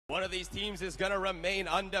One of these teams is going to remain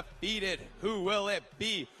undefeated. Who will it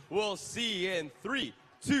be? We'll see in 3,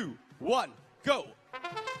 2, 1, go.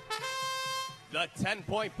 The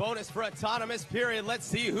 10-point bonus for autonomous period. Let's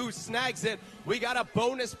see who snags it. We got a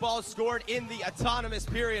bonus ball scored in the autonomous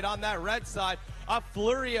period on that red side. A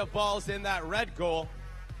flurry of balls in that red goal.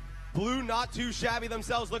 Blue not too shabby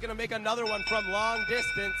themselves, looking to make another one from long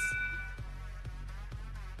distance.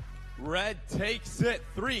 Red takes it.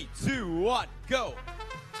 3, 2, 1, go.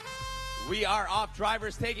 We are off.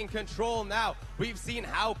 Drivers taking control now. We've seen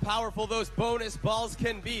how powerful those bonus balls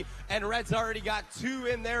can be, and Red's already got 2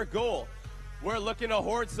 in their goal. We're looking to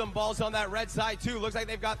hoard some balls on that red side too. Looks like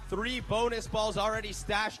they've got 3 bonus balls already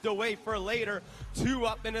stashed away for later. 2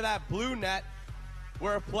 up into that blue net.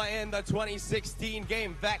 We're playing the 2016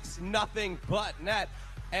 game, VEX, nothing but net.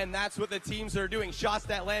 And that's what the teams are doing. Shots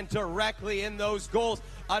that land directly in those goals.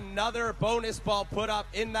 Another bonus ball put up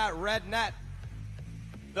in that red net.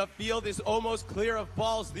 The field is almost clear of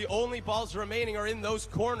balls. The only balls remaining are in those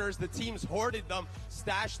corners. The teams hoarded them,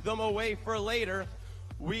 stashed them away for later.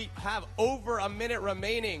 We have over a minute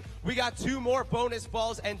remaining. We got 2 more bonus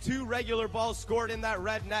balls and 2 regular balls scored in that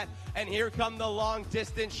red net. And here come the long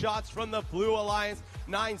distance shots from the Blue Alliance.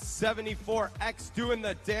 974X doing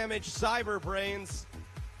the damage, Cyber Brains.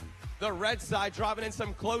 The red side dropping in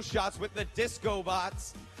some close shots with the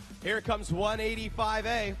Discobots. Here comes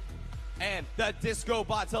 185A. And the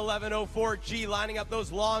Discobots 1104G lining up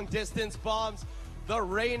those long distance bombs. The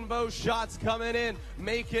rainbow shots coming in,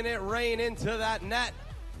 making it rain into that net.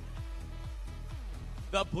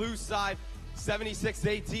 The blue side,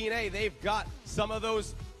 7618A, they've got some of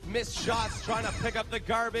those missed shots trying to pick up the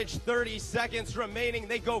garbage. 30 seconds remaining.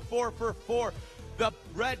 They go 4 for 4. The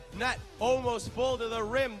red net almost full to the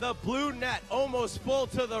rim. The blue net almost full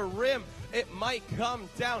to the rim. It might come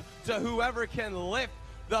down to whoever can lift.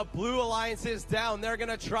 The Blue Alliance is down. They're going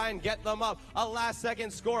to try and get them up. A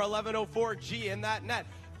last-second score, 1104G in that net.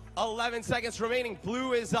 11 seconds remaining.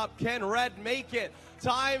 Blue is up. Can Red make it?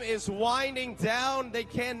 Time is winding down. They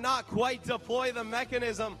cannot quite deploy the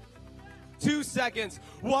mechanism. 2 seconds.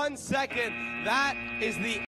 1 second. That is the